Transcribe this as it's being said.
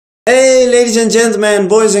ladies and gentlemen,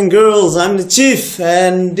 boys and girls, I'm the Chief,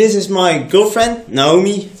 and this is my girlfriend,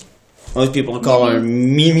 Naomi. Most people call her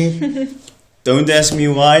Mimi. Don't ask me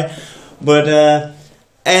why. But,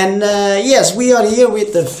 yes, we are here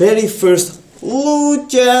with the very first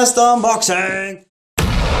Lootchest unboxing.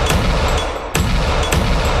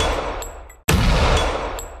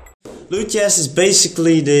 Lootchest is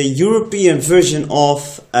basically the European version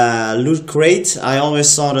of Loot Crate. I always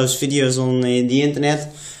saw those videos on the internet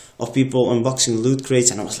of people unboxing loot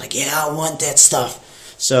crates, and I was like, yeah, I want that stuff.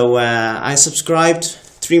 So I subscribed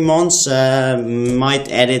 3 months.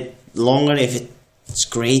 Might add it longer if it's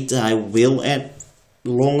great. I will add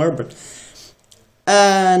longer, but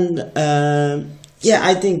yeah,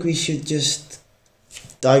 I think we should just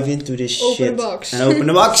dive into this shit and open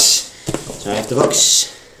the box. So I have the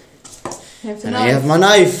box. And I have my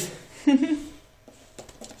knife.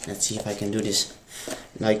 Let's see if I can do this.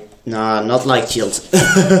 Like, nah, not like Shield.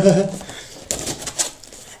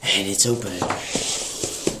 And it's open.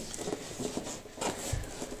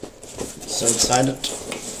 So excited.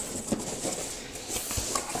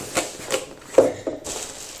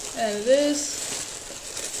 And this.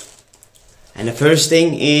 And the first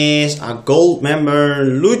thing is a gold member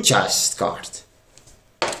Lootchest card.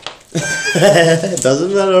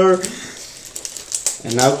 Doesn't matter.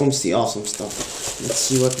 And now comes the awesome stuff. Let's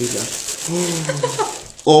see what we got.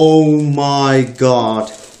 Oh my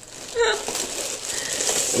god.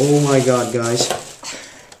 Oh my god, guys.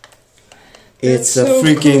 It's a so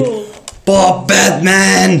freaking cool. Bob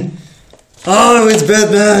Batman! Oh, it's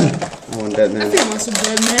Batman! I want Batman. I think I want some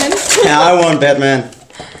Batman. Yeah, I want Batman.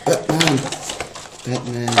 Batman.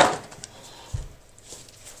 Batman.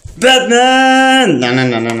 Batman! No, no,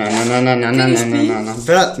 no, no, no, no, no, no, no, no, no, no,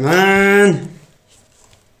 Batman!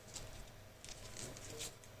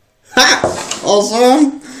 Ha!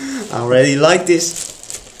 Awesome! I already like this.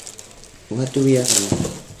 What do we have now?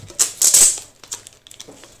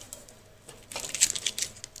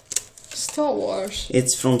 Star Wars.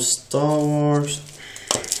 It's from Star Wars.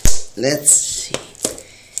 Let's see.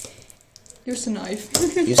 Use the knife.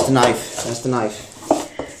 Use the knife. That's the knife.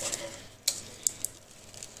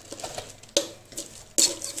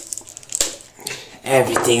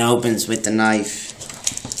 Everything opens with the knife.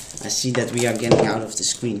 I see that we are getting out of the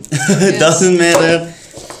screen. It doesn't matter.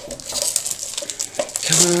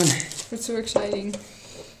 Come on. That's so exciting.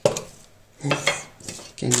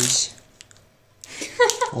 Candies.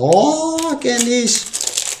 Oh, candies.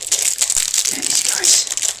 Candies, guys.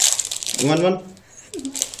 You want one?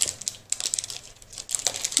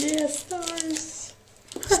 Yeah, stars.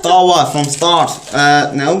 Star Wars from start.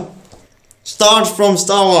 No. Start from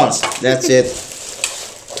Star Wars. That's it.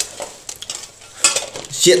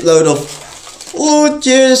 Shitload of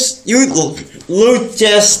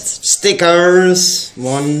Lootchest stickers.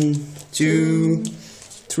 1, 2,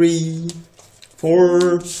 3,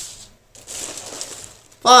 4,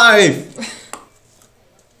 5.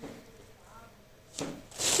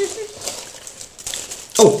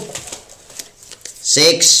 Oh,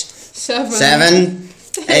 6, 7,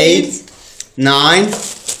 8, 9,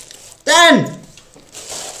 10.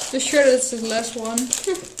 You sure that's the last one?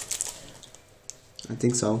 I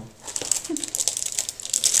think so.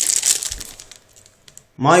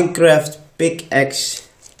 Minecraft pickaxe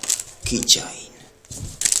keychain.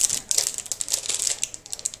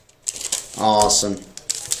 Awesome.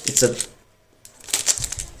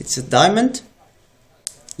 It's a diamond.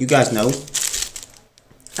 You guys know.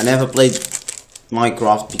 I never played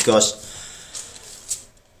Minecraft because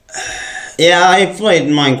yeah, I played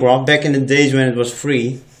Minecraft back in the days when it was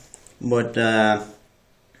free, but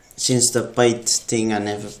since the paid thing, I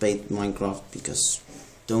never played Minecraft because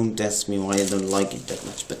don't ask me why I don't like it that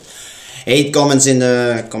much. But 8 comments in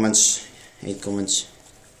the comments. 8 comments.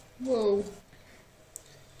 Whoa.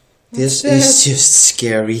 This is just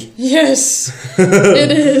scary. Yes,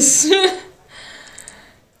 it is.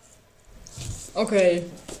 Okay.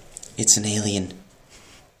 It's an alien.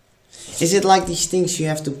 Is it like these things you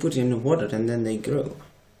have to put in the water and then they grow?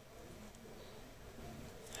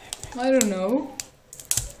 I don't know.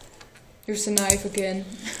 Use the knife again.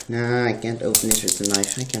 Nah, I can't open this with the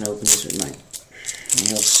knife. I can open this with my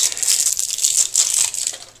nails.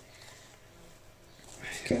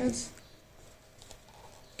 Good.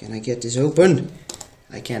 Can I get this open?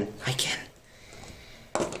 I can. I can.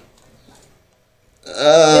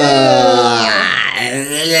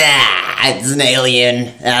 It's an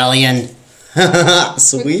alien. Alien.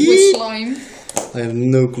 Sweet. With slime. I have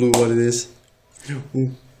no clue what it is.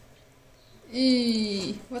 Ooh.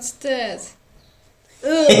 Eee, what's that?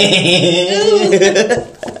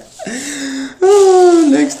 Oh,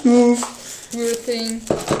 next move. Weird thing.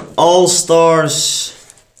 All Stars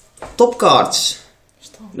top cards.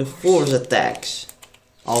 The force attacks.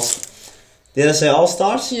 Did I say All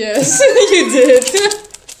Stars? Yes, you did.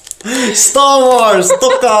 Star Wars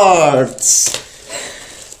top cards.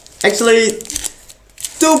 Actually,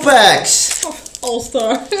 2 packs. All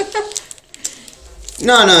Star.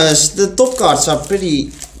 No, the top cards are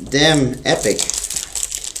pretty damn epic.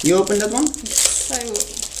 You open that one? Yes, I will.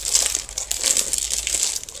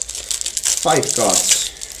 5 cards.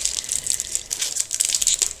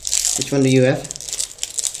 Which one do you have?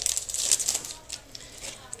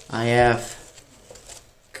 I have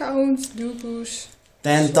Count Dooku's.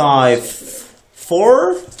 Tentai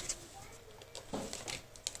 4.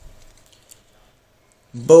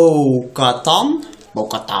 Bo-Katan.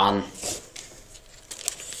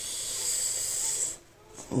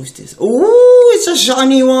 Who's this? Ooh, it's a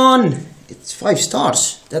shiny one. It's 5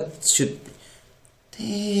 stars. That should.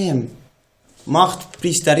 Damn. Macht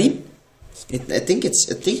Priesterin. I think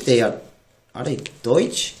they are. Are they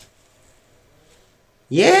Deutsch?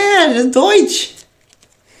 Yeah, the Deutsch.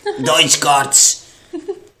 Deutsch cards.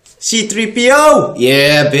 C3PO.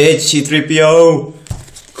 Yeah, bitch, C3PO.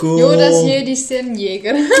 Cool. Yoda's Jedi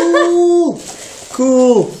Stemjäger.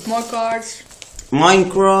 Cool. More cards.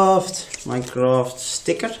 Minecraft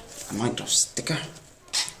sticker.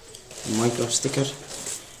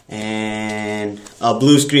 And a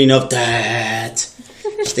blue screen of that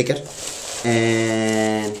sticker.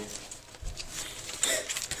 And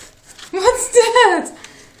What's that?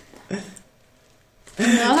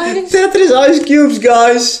 Nice. Tetris ice cubes,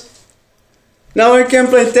 guys. Now I can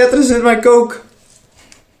play Tetris with my Coke.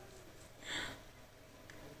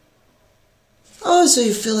 Oh, so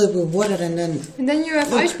you fill it with water and then... And then you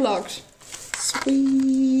have ice blocks.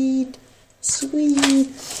 Sweet.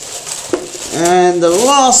 And the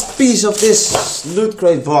last piece of this Loot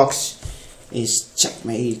Crate box is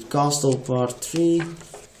Checkmate Castle Part 3.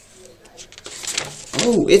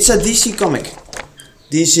 Oh, it's a DC comic.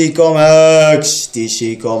 DC Comics.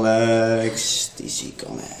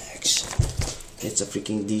 It's a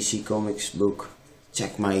freaking DC Comics book.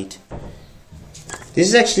 Checkmate. This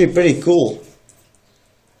is actually pretty cool.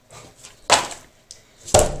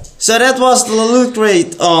 So that was the loot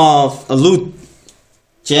crate of a loot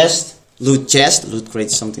chest. Loot crate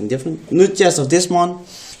is something different. Loot chest of this one.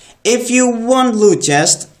 If you want loot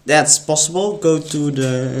chest, that's possible. Go to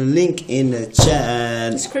the link in the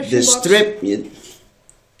chat.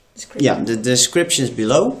 The description is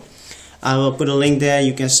below. I will put a link there.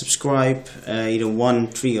 You can subscribe either 1,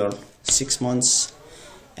 3 or 6 months,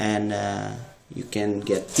 and you can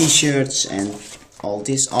get t-shirts and all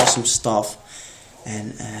this awesome stuff.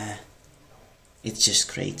 And it's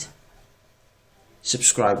just great.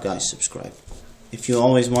 Subscribe, guys, subscribe. If you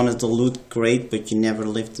always wanted to loot crate but you never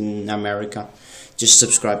lived in America, just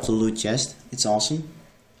subscribe to Lootchest. It's awesome.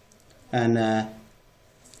 And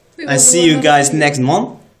I see you guys next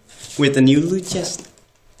month with a new Lootchest.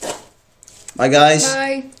 Bye, guys.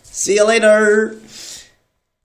 Bye. See you later.